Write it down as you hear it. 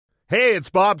Hey, it's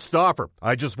Bob Stauffer.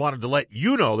 I just wanted to let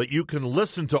you know that you can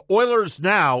listen to Oilers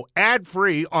Now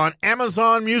ad-free on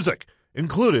Amazon Music,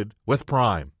 included with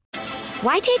Prime.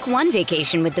 Why take one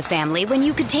vacation with the family when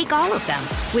you could take all of them?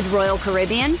 With Royal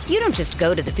Caribbean, you don't just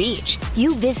go to the beach.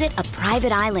 You visit a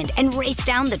private island and race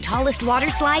down the tallest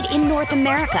water slide in North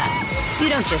America. You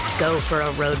don't just go for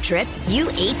a road trip. You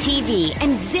ATV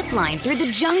and zip line through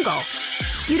the jungle.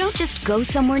 You don't just go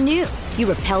somewhere new.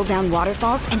 You rappel down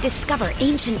waterfalls and discover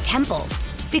ancient temples.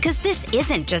 Because this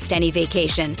isn't just any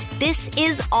vacation. This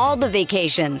is all the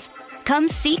vacations. Come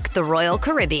seek the Royal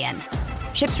Caribbean.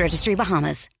 Ships Registry,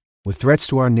 Bahamas. With threats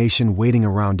to our nation waiting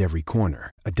around every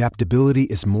corner, adaptability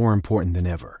is more important than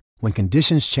ever. When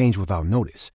conditions change without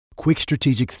notice, quick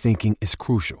strategic thinking is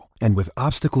crucial. And with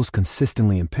obstacles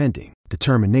consistently impending,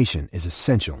 determination is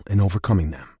essential in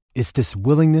overcoming them. It's this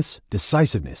willingness,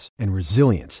 decisiveness, and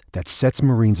resilience that sets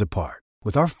Marines apart.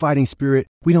 With our fighting spirit,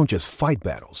 we don't just fight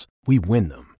battles, we win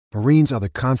them. Marines are the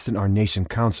constant our nation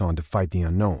counts on to fight the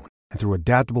unknown. And through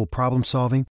adaptable problem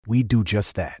solving, we do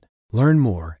just that. Learn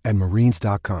more at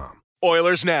marines.com.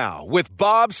 Oilers Now with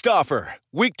Bob Stauffer.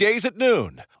 Weekdays at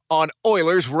noon on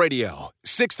Oilers Radio,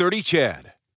 630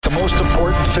 CHED. The most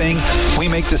important thing, we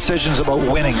make decisions about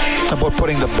winning, about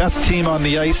putting the best team on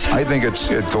the ice. I think it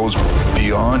goes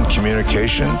beyond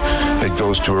communication. It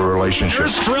goes to a relationship.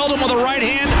 Here's drilled him with a right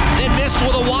hand, then missed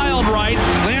with a wild right.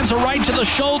 Lands a right to the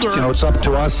shoulder. You know, it's up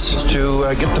to us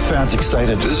to get the fans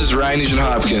excited. This is Ryan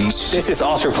Nugent-Hopkins. This is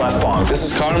Oscar Klefbom. This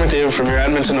is Connor McDavid from your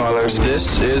Edmonton Oilers.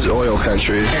 This is Oil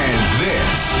Country. And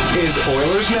this is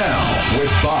Oilers Now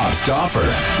with Bob Stauffer.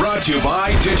 Brought to you by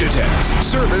Digitex.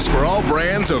 Service for all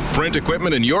brands of print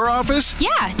equipment in your office? Yeah,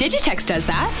 Digitex does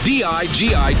that. Digitex.ca.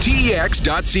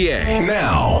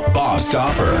 Now, Bob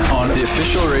Stauffer on The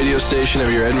official radio station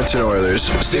of your Edmonton Oilers,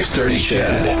 630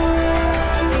 CHED.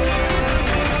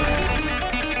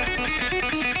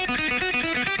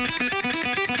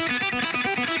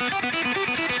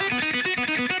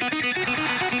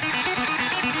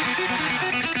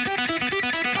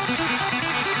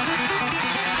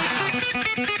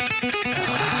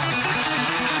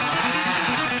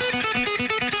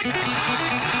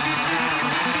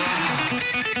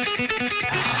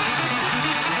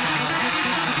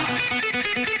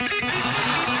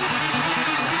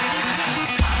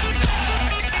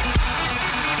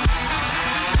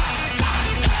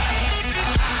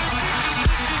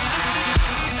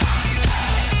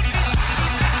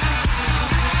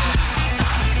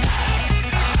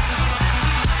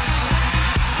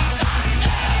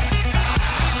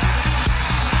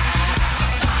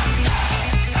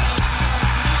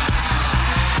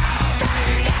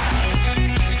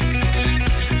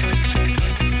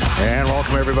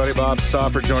 Everybody, Bob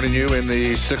Stauffer joining you in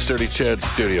the 630 CHED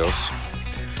studios.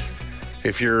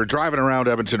 If you're driving around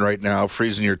Edmonton right now,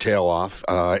 freezing your tail off,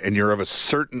 and you're of a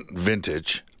certain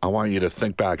vintage, I want you to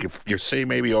think back. If you're, say,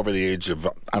 maybe over the age of,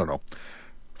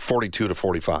 42 to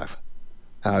 45.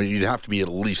 You'd have to be at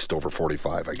least over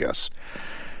 45, I guess.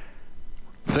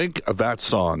 Think of that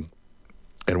song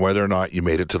and whether or not you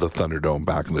made it to the Thunderdome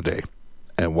back in the day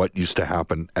and what used to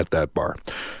happen at that bar.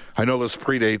 I know this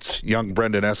predates young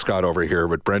Brendan Escott over here,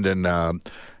 but Brendan,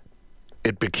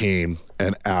 it became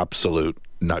an absolute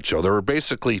nut show. There were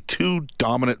basically two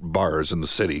dominant bars in the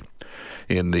city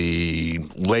in the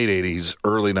late 80s,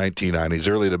 early 1990s,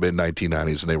 early to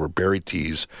mid-1990s, and they were Barry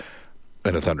T's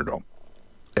and a Thunderdome.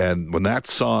 And when that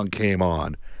song came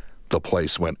on, the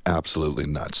place went absolutely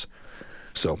nuts.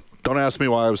 So don't ask me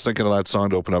why I was thinking of that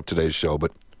song to open up today's show,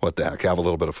 but what the heck, have a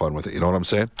little bit of fun with it. You know what I'm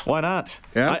saying? Why not?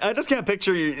 Yeah? I just can't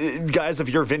picture you guys of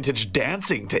your vintage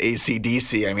dancing to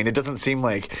AC/DC. I mean, it doesn't seem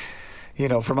like,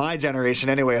 for my generation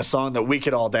anyway, a song that we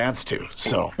could all dance to.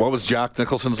 So, what was Jack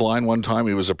Nicholson's line one time?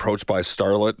 He was approached by a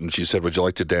starlet, and she said, "Would you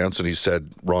like to dance?" And he said,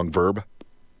 "Wrong verb."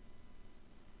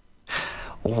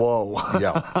 Whoa.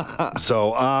 Yeah.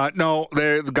 So, no,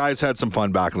 the guys had some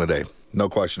fun back in the day. No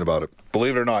question about it.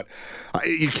 Believe it or not.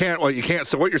 You can't.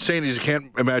 So what you're saying is you can't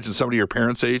imagine somebody your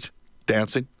parents' age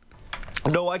dancing?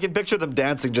 No, I can picture them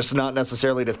dancing, just not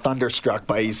necessarily to Thunderstruck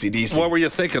by AC/DC. What were you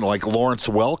thinking, like Lawrence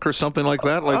Welk or something like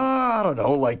that? I don't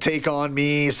know, like Take On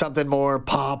Me, something more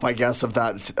pop, I guess, of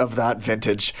that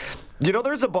vintage.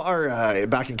 There's a bar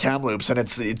back in Kamloops, and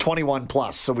it's 21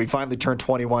 plus. So we finally turned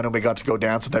 21, and we got to go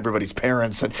dance with everybody's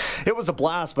parents, and it was a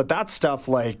blast. But that stuff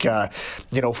like,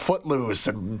 Footloose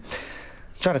and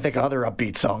Trying to think of other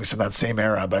upbeat songs from that same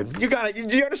era, but you got it.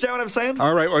 Do you understand what I'm saying?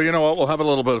 All right. Well, you know what? We'll have a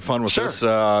little bit of fun with this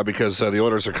because the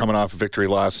Oilers are coming off a victory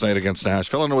last night against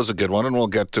Nashville, and it was a good one, and we'll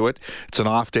get to it. It's an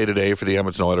off day today for the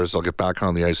Edmonton Oilers. They'll get back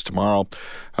on the ice tomorrow.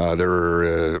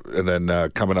 And then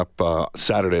coming up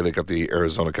Saturday, they got the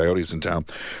Arizona Coyotes in town.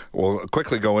 We'll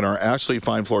quickly go in our Ashley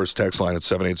Fine Floors text line at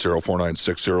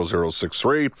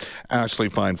 780-496-0063. Ashley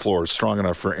Fine Floors, strong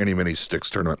enough for any mini sticks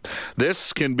tournament.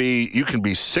 This can be, you can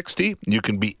be 60, you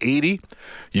can be 80,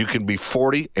 you can be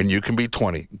 40, and you can be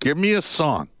 20. Give me a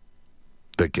song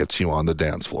that gets you on the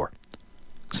dance floor.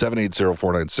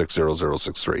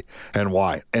 780-496-0063. And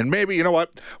why? And maybe, you know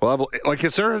what? Well, like,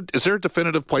 is there a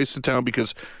definitive place in town?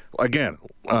 Because, again,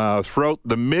 throughout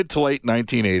the mid to late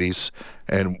 1980s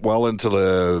and well into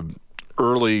the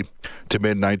early to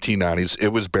mid 1990s, it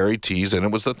was Barrie Tees and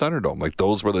it was the Thunderdome. Like,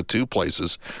 those were the two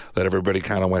places that everybody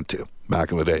kind of went to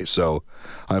back in the day. So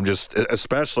I'm just,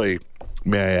 especially,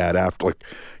 may I add, after, like,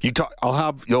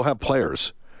 you'll have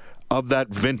players of that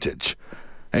vintage,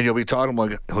 and you'll be talking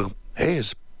like, hey,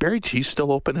 is Barrie Tees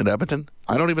still open in Edmonton?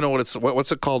 I don't even know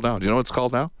what's it called now. Do you know what it's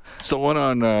called now? It's the one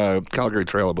on Calgary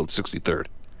Trail, about 63rd.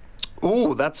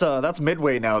 Ooh, that's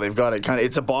Midway now. They've got it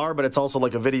it's a bar, but it's also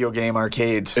like a video game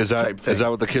arcade type thing. Is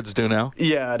that what the kids do now?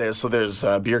 Yeah, it is. So there's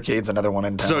Beercade's another one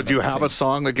in town. So do you have a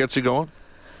song that gets you going?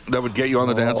 That would get you on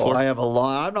the dance floor? I have a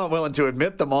lot. I'm not willing to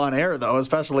admit them on air, though,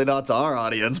 especially not to our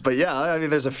audience. But yeah, I mean,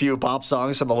 there's a few pop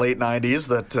songs from the late 90s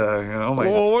that,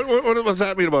 what does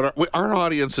that mean about our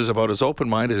audience? Is about as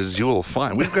open-minded as you will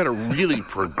find. We've got a really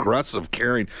progressive,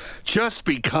 caring, just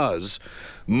because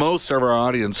most of our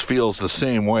audience feels the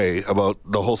same way about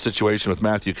the whole situation with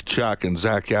Matthew Tkachuk and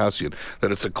Zach Kassian,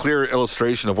 that it's a clear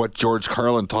illustration of what George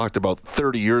Carlin talked about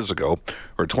 30 years ago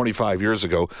or 25 years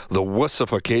ago, the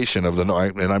wussification of and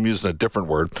I'm using a different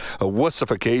word, a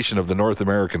wussification of the North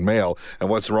American male and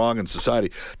what's wrong in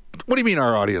society. What do you mean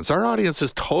our audience? Our audience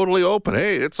is totally open.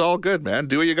 Hey, it's all good, man.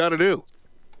 Do what you got to do.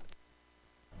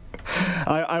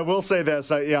 I will say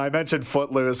this. I mentioned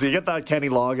Footloose. You get that Kenny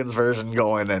Loggins version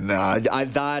going, and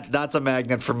that's a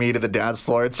magnet for me to the dance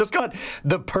floor. It's just got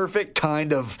the perfect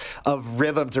kind of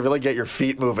rhythm to really get your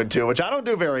feet moving to, which I don't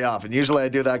do very often. Usually I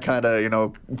do that kind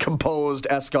of, composed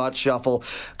Escott shuffle,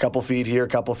 a couple feet here, a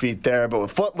couple feet there. But with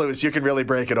Footloose, you can really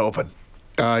break it open.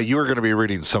 You are going to be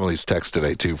reading some of these texts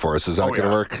today, too, for us. Is that going to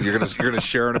work? You're going to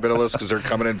share in a bit of this because they're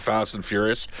coming in fast and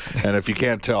furious. And if you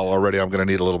can't tell already, I'm going to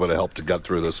need a little bit of help to get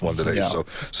through this one today. Yeah. So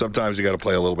sometimes you got to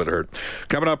play a little bit hurt.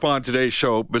 Coming up on today's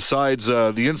show, besides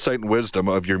the insight and wisdom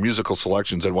of your musical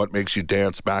selections and what makes you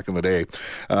dance back in the day,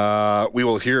 we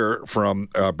will hear from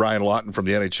Brian Lawton from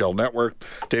the NHL Network,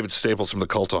 David Staples from the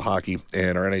Cult of Hockey,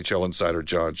 and our NHL insider,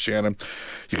 John Shannon.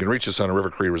 You can reach us on a River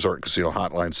Cree Resort and Casino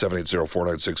hotline,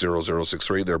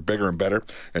 780-496-0063. They're bigger and better,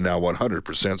 and now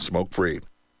 100% smoke-free.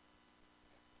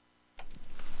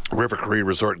 River Cree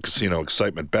Resort and Casino,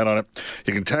 excitement. Bet on it.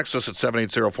 You can text us at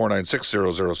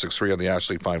 780-496-0063 on the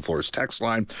Ashley Fine Floors text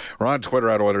line. We're on Twitter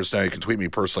at Oilers Now. You can tweet me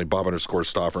personally,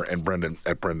 Bob_Stauffer, and Brendan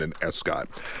at Brendan S. Scott.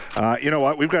 You know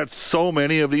what? We've got so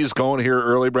many of these going here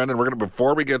early, Brendan.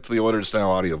 Before we get to the Oilers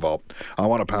Now audio vault, I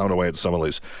want to pound away at some of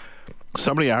these.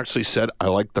 Somebody actually said, I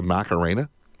like the Macarena.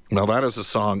 Now, that is a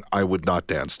song I would not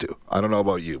dance to. I don't know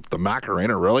about you. The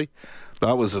Macarena, really?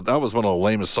 That was one of the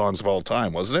lamest songs of all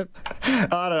time, wasn't it?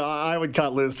 I don't know. I would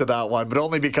cut loose to that one, but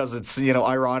only because it's,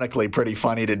 ironically pretty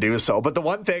funny to do so. But the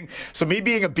one thing, so me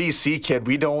being a BC kid,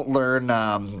 we don't learn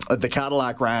the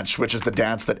Cadillac Ranch, which is the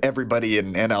dance that everybody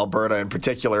in Alberta in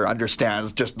particular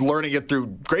understands, just learning it through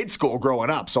grade school growing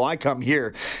up. So I come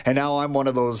here, and now I'm one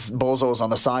of those bozos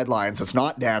on the sidelines that's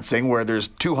not dancing, where there's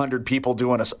 200 people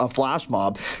doing a flash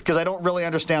mob, because I don't really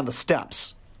understand the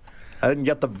steps. I didn't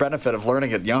get the benefit of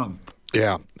learning it young.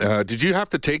 Yeah. Did you have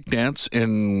to take dance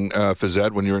in phys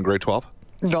ed when you were in grade 12?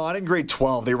 No, not in grade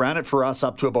 12. They ran it for us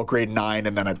up to about grade 9,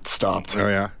 and then it stopped. Oh,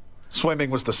 yeah? Swimming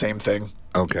was the same thing.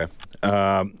 Okay.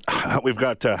 We've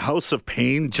got House of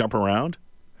Pain, Jump Around.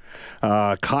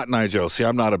 Cotton Eye Joe. See,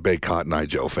 I'm not a big Cotton Eye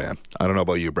Joe fan. I don't know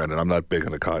about you, Brendan. I'm not big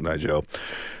into Cotton Eye Joe.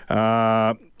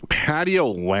 Patio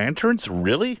Lanterns?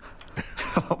 Really?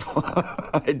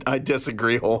 I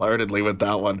disagree wholeheartedly with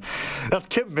that one. That's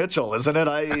Kim Mitchell, isn't it?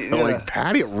 Like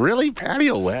patio, really?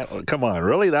 Patio? Come on,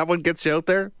 really? That one gets you out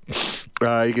there?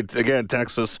 You could, again,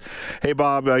 text us. Hey,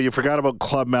 Bob, you forgot about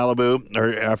Club Malibu,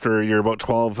 or after you're about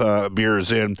 12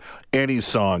 beers in, any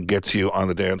song gets you on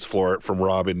the dance floor, from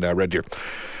Rob in Red Deer.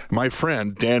 My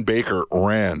friend, Dan Baker,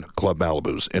 ran Club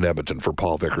Malibus in Edmonton for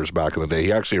Paul Vickers back in the day.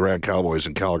 He actually ran Cowboys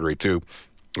in Calgary, too.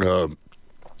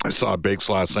 I saw Bakes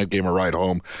last night, gave him a ride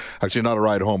home. Actually, not a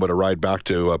ride home, but a ride back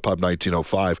to Pub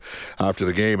 1905 after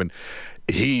the game. And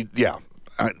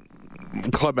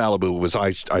Club Malibu was,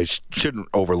 I shouldn't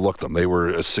overlook them. They were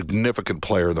a significant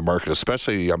player in the market,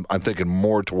 especially I'm thinking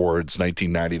more towards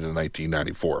 1990 to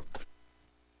 1994.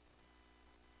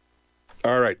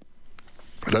 All right.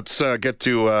 Let's get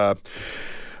to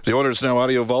the Oilers Now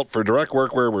Audio Vault for Direct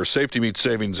Workwear, where safety meets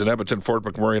savings in Edmonton, Fort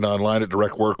McMurray, and online at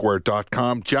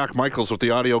directworkwear.com. Jack Michaels with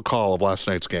the audio call of last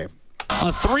night's game. A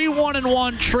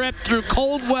 3-1-1 trip through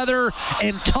cold weather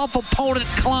and tough opponent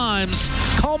climbs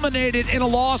culminated in a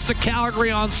loss to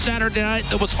Calgary on Saturday night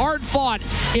that was hard fought,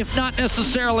 if not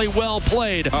necessarily well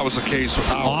played. That was the case with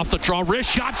Howard. Off the draw, wrist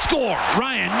shot, score.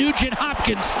 Ryan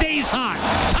Nugent-Hopkins stays hot.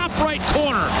 Top right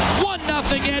corner.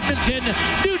 1-0 Edmonton.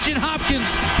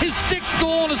 Nugent-Hopkins, his 6th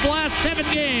goal in his last 7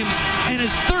 games, and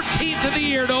his 13th of the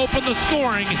year to open the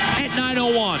scoring at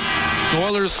 9:01. The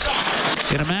Oilers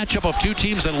in a matchup of two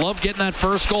teams that love getting that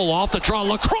first goal off the draw.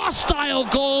 Lacrosse-style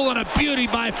goal and a beauty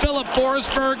by Philip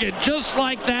Forsberg. And just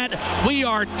like that, we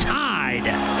are tied.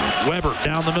 Weber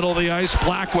down the middle of the ice.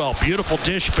 Blackwell, beautiful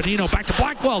dish. Bonino back to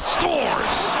Blackwell,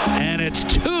 scores. And it's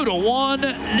 2-1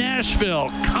 Nashville.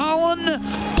 Colin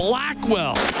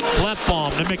Blackwell. Left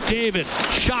bomb to McDavid.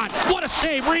 Shot. What a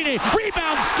save. Rene.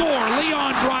 Rebound score.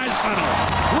 Leon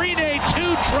Draisaitl. Rene,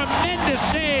 2 tremendous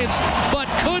saves, but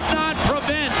could not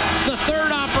prevent the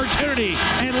third opportunity,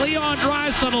 and Leon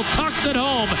Draisaitl tucks it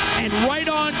home, and right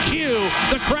on cue,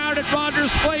 the crowd at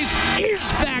Rogers Place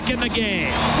is back in the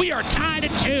game. We are tied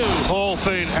at 2. This whole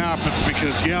thing happens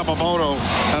because Yamamoto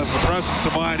has the presence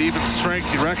of mind, even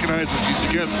strength. He recognizes he's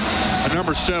against a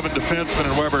number 7 defenseman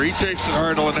in Weber. He takes it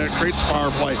hard and that creates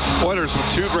power play. Oilers with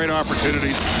 2 great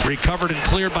opportunities. Recovered and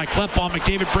cleared by Klefbom.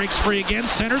 McDavid breaks free again,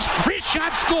 centers, wrist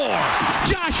shot, score.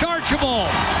 Josh Archibald.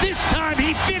 This time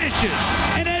he finishes,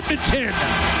 and Edmonton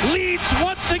leads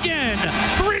once again,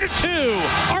 3-2.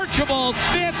 Archibald's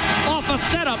 5th off a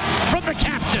setup from the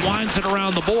captain. Winds it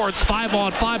around the boards,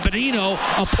 5-on-5. Bonino,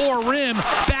 a poor rim,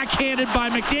 backhanded by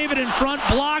McDavid in front,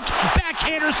 blocked,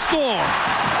 backhander, score.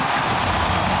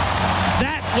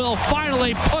 That will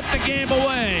finally put the game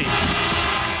away.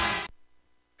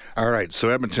 All right, so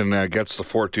Edmonton gets the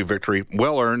 4-2 victory.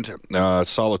 Well earned,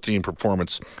 solid team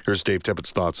performance. Here's Dave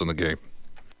Tippett's thoughts on the game.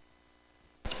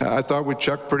 I thought we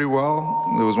checked pretty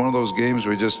well. It was one of those games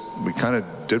we kind of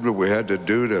did what we had to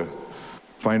do to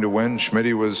find a win.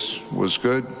 Schmitty was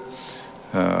good.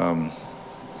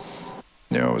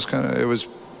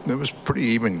 It was pretty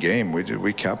even game.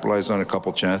 We capitalized on a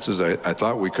couple chances. I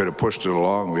thought we could have pushed it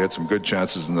along. We had some good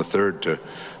chances in the third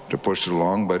to push it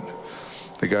along, but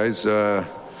the guys, it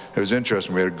was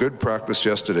interesting. We had a good practice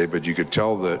yesterday, but you could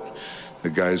tell that the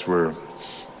guys were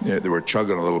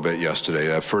chugging a little bit yesterday.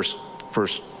 That first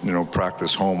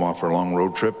practice home off our long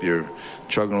road trip, you're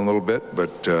chugging a little bit,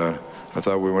 but I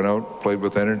thought we went out, played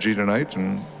with energy tonight,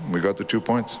 and we got the 2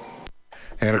 points.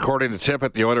 And according to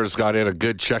Tippett, the Oilers got in a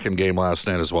good checking game last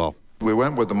night as well. We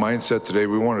went with the mindset today,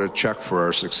 we wanted to check for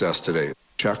our success today.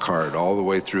 Check hard all the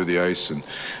way through the ice, and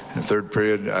in the third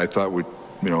period, I thought we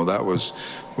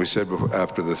said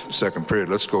after the second period,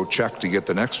 let's go check to get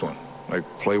the next one. Like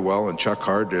play well and check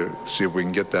hard to see if we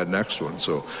can get that next one.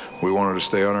 So we wanted to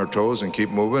stay on our toes and keep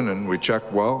moving, and we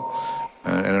checked well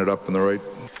and ended up in the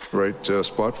right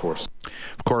spot for us.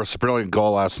 Of course, a brilliant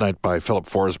goal last night by Philip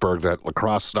Forsberg, that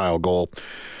lacrosse-style goal.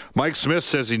 Mike Smith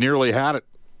says he nearly had it.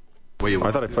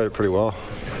 I thought I played it pretty well.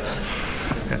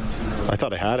 I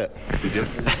thought I had it. You did?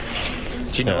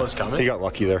 Did you know it was coming? He got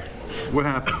lucky there. What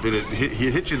happened? Did it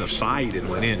hit you in the side and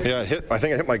went in? Yeah, I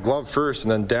think I hit my glove first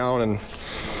and then down, and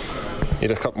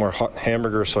eat a couple more hot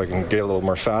hamburgers so I can get a little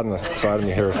more fat on the side of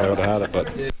me here if I would have had it.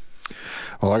 But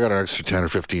well, I got an extra 10 or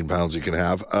 15 pounds you can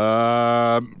have.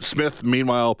 Smith,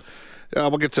 meanwhile,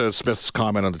 we'll get to Smith's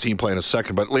comment on the team play in a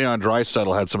second, but Leon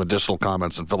Draisaitl had some additional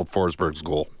comments on Philip Forsberg's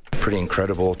goal. Pretty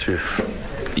incredible to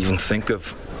even think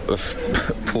of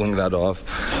pulling that off.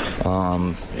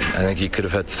 I think he could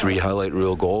have had 3 highlight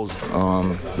reel goals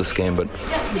this game, but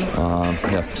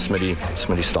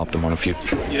Smitty stopped him on a few.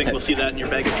 Do you think we'll see that in your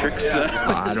bag of tricks?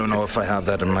 I don't know if I have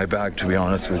that in my bag, to be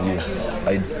honest with you.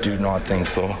 I do not think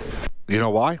so. You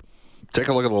know why? Take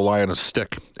a look at the lie on his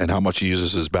stick and how much he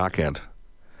uses his backhand.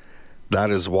 That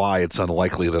is why it's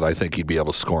unlikely that I think he'd be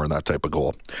able to score in that type of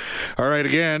goal. All right,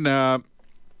 again,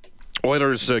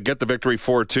 Oilers get the victory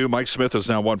 4-2. Mike Smith has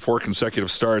now won 4 consecutive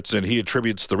starts, and he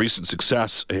attributes the recent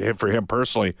success for him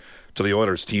personally to the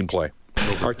Oilers' team play.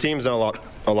 Our team's done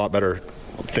a lot better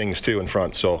things too in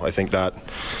front, so I think that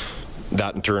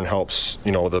in turn helps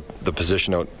the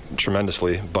position out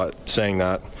tremendously. But saying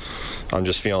that, I'm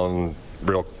just feeling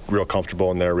real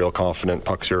comfortable in there, real confident.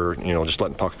 Pucks are, just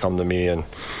letting puck come to me and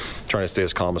trying to stay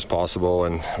as calm as possible,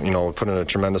 and put in a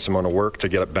tremendous amount of work to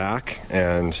get it back.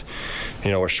 And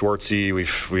with Schwartzy,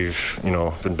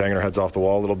 we've been banging our heads off the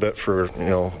wall a little bit for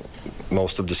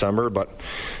most of December, but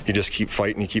you just keep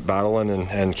fighting, you keep battling,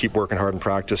 and keep working hard in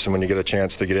practice. And when you get a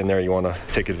chance to get in there, you want to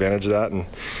take advantage of that. And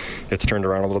it's turned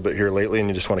around a little bit here lately, and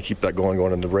you just want to keep that going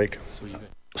into the break.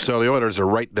 So the Oilers are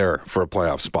right there for a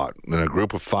playoff spot. In a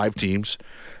group of 5 teams,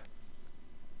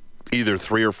 either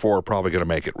 3 or 4 are probably going to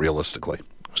make it realistically.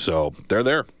 So they're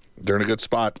there. They're in a good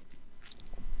spot.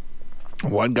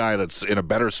 One guy that's in a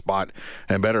better spot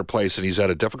and better place, and he's had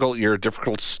a difficult year,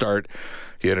 difficult start.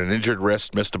 He had an injured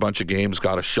wrist, missed a bunch of games,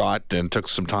 got a shot, and took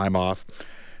some time off.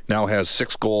 Now has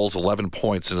 6 goals, 11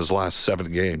 points in his last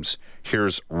 7 games.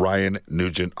 Here's Ryan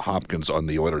Nugent-Hopkins on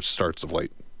the Oilers' starts of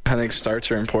late. I think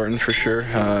starts are important for sure.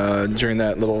 During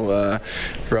that little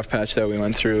rough patch that we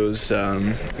went through,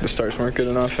 the starts weren't good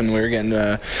enough, and we were getting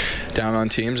down on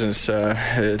teams, and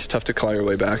it's tough to claw your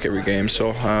way back every game. So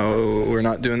we're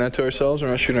not doing that to ourselves. We're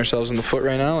not shooting ourselves in the foot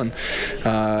right now, and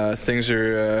things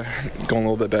are going a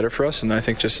little bit better for us. And I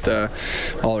think just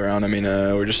all around,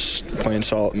 we're just playing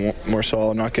more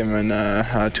solid, not giving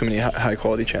too many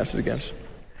high-quality chances against.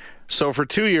 So for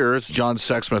 2 years, John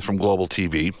Sexsmith from Global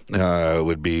TV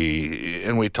would be,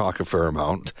 and we talk a fair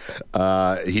amount,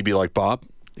 he'd be like, Bob,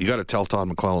 you got to tell Todd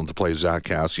McClellan to play Zach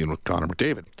Kassian with Connor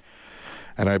McDavid.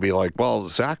 And I'd be like, well,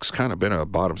 Zach's kind of been a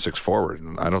bottom 6 forward,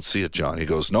 and I don't see it, John. He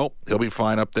goes, nope, he'll be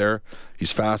fine up there.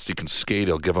 He's fast, he can skate,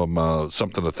 he'll give them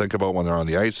something to think about when they're on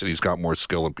the ice, and he's got more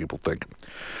skill than people think.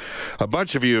 A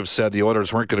bunch of you have said the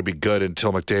Oilers weren't going to be good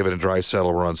until McDavid and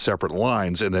Draisaitl were on separate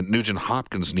lines, and that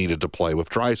Nugent-Hopkins needed to play with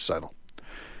Draisaitl.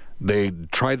 They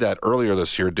tried that earlier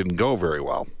this year, didn't go very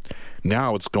well.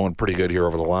 Now it's going pretty good here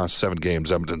over the last 7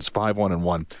 games. Edmonton's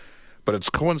 5-1-1, but it's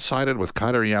coincided with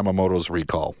Kailer Yamamoto's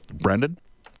recall. Brendan?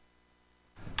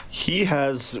 He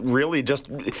has really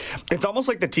it's almost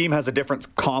like the team has a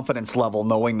different confidence level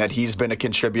knowing that he's been a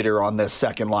contributor on this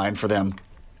second line for them.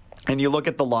 And you look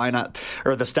at the lineup,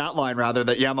 or the stat line rather,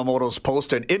 that Yamamoto's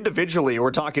posted. Individually, we're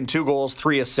talking 2 goals,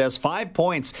 3 assists, 5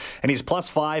 points, and he's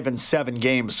 +5 in 7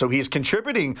 games. So he's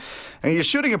contributing, and he's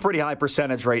shooting a pretty high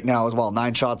percentage right now as well,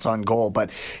 9 shots on goal.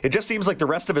 But it just seems like the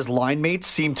rest of his line mates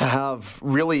seem to have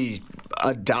really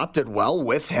adapted well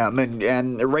with him,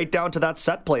 and right down to that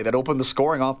set play that opened the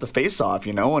scoring off the faceoff,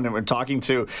 and we're talking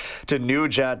to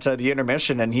Nuge at the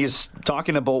intermission, and he's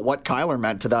talking about what Kailer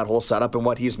meant to that whole setup and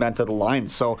what he's meant to the line.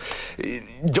 So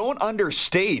don't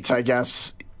understate, I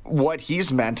guess, what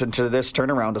he's meant into this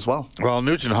turnaround as well. Well,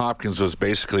 Nugent-Hopkins was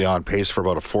basically on pace for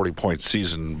about a 40-point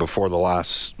season before the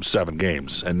last 7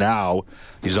 games, and now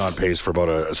he's on pace for about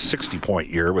a 60-point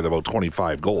year with about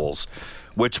 25 goals,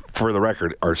 which, for the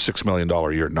record, are $6 million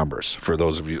a year numbers. For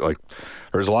those of you,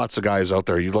 there's lots of guys out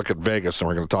there. You look at Vegas, and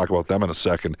we're going to talk about them in a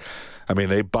second.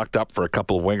 They bucked up for a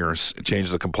couple of wingers,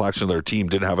 changed the complexion of their team,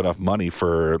 didn't have enough money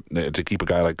to keep a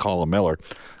guy like Colin Miller,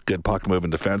 good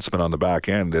puck-moving defenseman on the back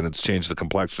end, and it's changed the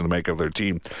complexion, the makeup of their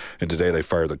team, and today they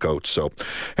fired the coach. So,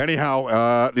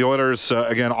 anyhow, the Oilers,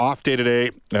 again, off day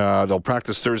today. They'll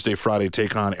practice Thursday, Friday,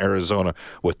 take on Arizona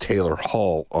with Taylor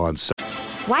Hall on Saturday.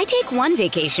 Why take one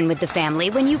vacation with the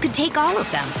family when you could take all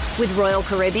of them? With Royal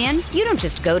Caribbean, you don't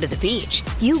just go to the beach.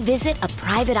 You visit a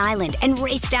private island and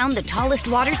race down the tallest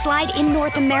water slide in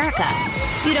North America.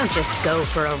 You don't just go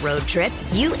for a road trip.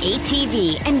 You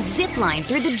ATV and zip line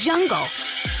through the jungle.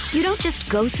 You don't just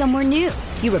go somewhere new.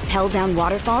 You rappel down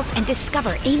waterfalls and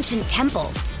discover ancient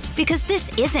temples. Because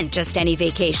this isn't just any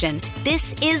vacation.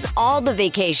 This is all the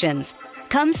vacations.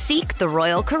 Come seek the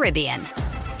Royal Caribbean.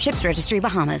 Ships Registry,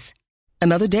 Bahamas.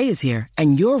 Another day is here,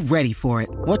 and you're ready for it.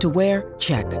 What to wear?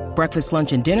 Check. Breakfast,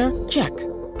 lunch, and dinner? Check.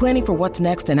 Planning for what's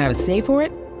next and how to save for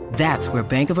it? That's where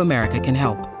Bank of America can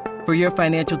help. For your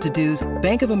financial to-dos,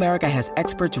 Bank of America has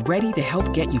experts ready to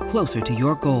help get you closer to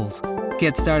your goals.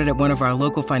 Get started at one of our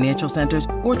local financial centers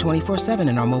or 24/7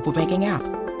 in our mobile banking app.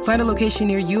 Find a location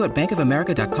near you at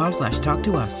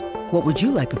bankofamerica.com/talktous. What would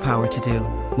you like the power to do?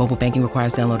 Mobile banking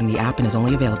requires downloading the app and is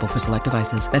only available for select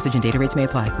devices. Message and data rates may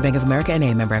apply. Bank of America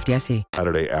N.A., member FDIC.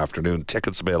 Saturday afternoon.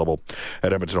 Tickets available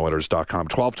at EdmontonOilers.com.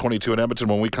 12:22 in Edmonton.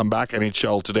 When we come back,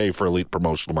 NHL Today for Elite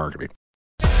Promotional Marketing.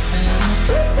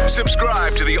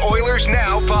 Subscribe to the Oilers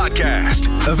Now podcast.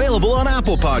 Available on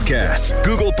Apple Podcasts,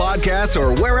 Google Podcasts,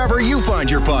 or wherever you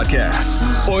find your podcasts.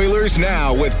 Oilers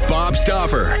Now with Bob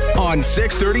Stauffer on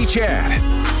 630 CHED.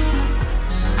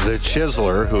 The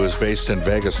Chiseler, who is based in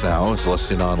Vegas now, is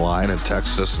listening online and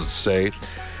texts us and say,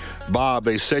 Bob,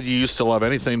 they said you used to love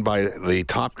anything by the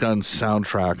Top Gun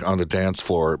soundtrack on the dance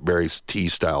floor, Barry T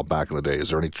style, back in the day. Is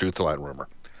there any truth to that rumor?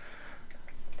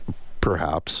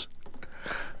 perhaps.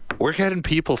 We're getting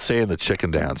people saying the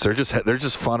chicken dance. They're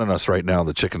just funning us right now in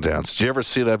the chicken dance. Did you ever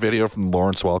see that video from the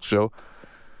Lawrence Welk show?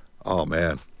 Oh,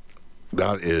 man.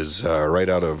 That is right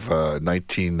out of I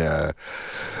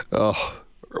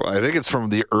think it's from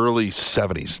the early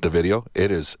 70s, the video.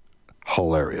 It is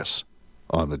hilarious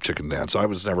on the chicken dance. I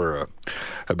was never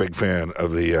a big fan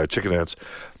of the chicken dance.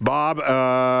 Bob,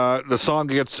 the song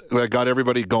that got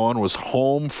everybody going was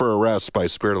Home for a Rest by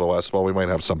Spirit of the West. Well, we might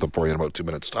have something for you in about 2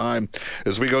 minutes' time.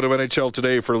 As we go to NHL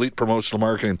Today for Elite Promotional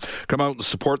Marketing, come out and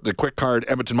support the Quick Card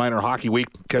Edmonton Minor Hockey Week.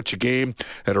 Catch a game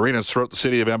at arenas throughout the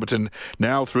city of Edmonton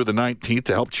now through the 19th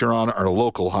to help cheer on our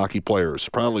local hockey players.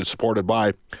 Proudly supported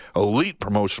by Elite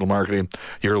Promotional Marketing,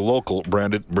 your local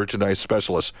branded merchandise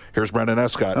specialist. Here's Brendan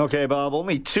Escott. Okay, Bob,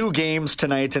 only 2 games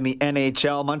tonight in the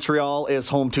NHL. Montreal is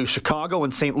home to Chicago,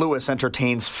 and St. Louis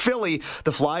entertains Philly.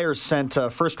 The Flyers sent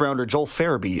first-rounder Joel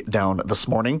Farabee down this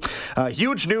morning.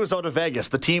 Huge news out of Vegas.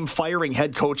 The team firing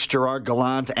head coach Gerard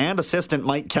Gallant and assistant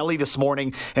Mike Kelly this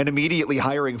morning and immediately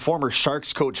hiring former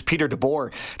Sharks coach Peter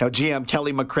DeBoer. Now, GM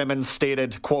Kelly McCrimmon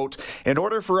stated, quote, "In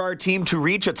order for our team to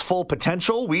reach its full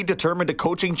potential, we determined a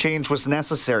coaching change was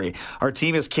necessary. Our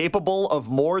team is capable of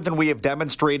more than we have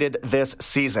demonstrated this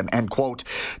season," end quote.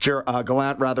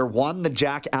 Gallant won the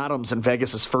Jack Adams in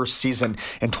Vegas' first season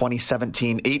in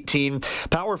 2017-18.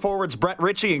 Power forwards Brett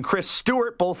Ritchie and Chris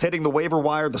Stewart both hitting the waiver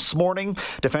wire this morning.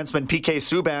 Defenseman PK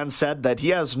Subban said that he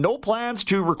has no plans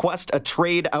to request a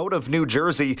trade out of New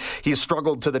Jersey. He's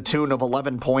struggled to the tune of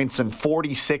 11 points in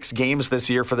 46 games this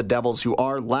year for the Devils, who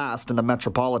are last in the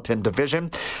Metropolitan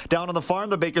Division. Down on the farm,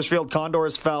 the Bakersfield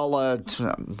Condors fell,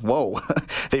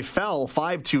 they fell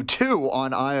 5-2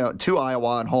 to Iowa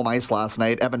on home ice last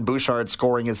night. Evan Bouchard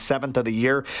scoring his 7th of the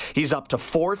year. He's up to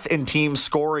 4th in team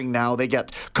scoring now. They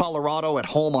get Colorado at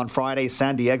home on Friday,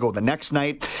 San Diego the next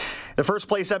night. The first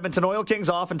place Edmonton Oil Kings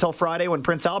off until Friday when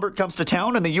Prince Albert comes to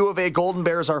town, and the U of A Golden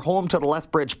Bears are home to the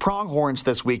Lethbridge Pronghorns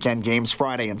this weekend. Games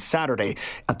Friday and Saturday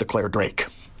at the Claire Drake.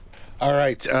 All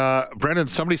right. Brendan,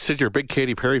 somebody said you're a big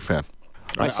Katy Perry fan.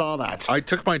 I saw that. I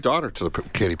took my daughter to the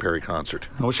Katy Perry concert.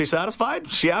 Was she satisfied?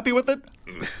 Was she happy with it?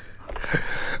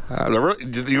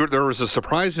 There was a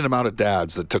surprising amount of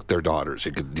dads that took their daughters.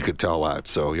 You could tell that.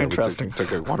 So interesting. We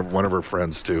took one of her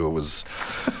friends too. It was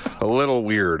a little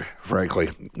weird, frankly,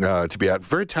 to be at.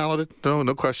 Very talented, no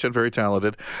question, very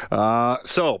talented.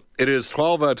 So it is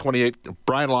 12:28.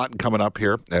 Brian Lawton coming up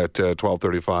here at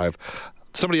 12:35.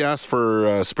 Somebody asked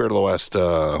for Spirit of the West,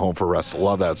 Home for Rest.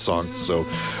 Love that song. So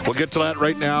we'll get to that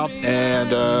right now.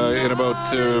 And in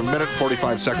about a minute,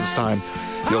 45 seconds time,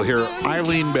 you'll hear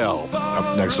Eileen Bell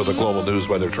up next with the Global News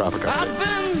Weather Traffic Update. I've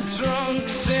been drunk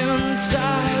since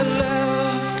I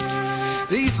left.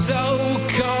 These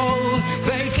so-called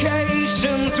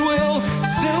vacations will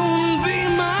soon be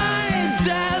my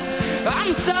death.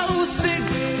 I'm so sick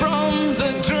from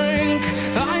the drink.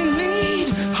 I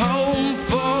need home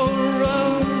for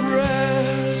a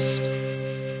rest.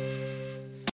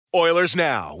 Oilers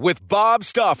Now with Bob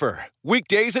Stauffer.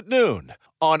 Weekdays at noon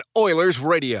on Oilers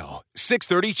Radio,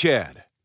 630 CHED.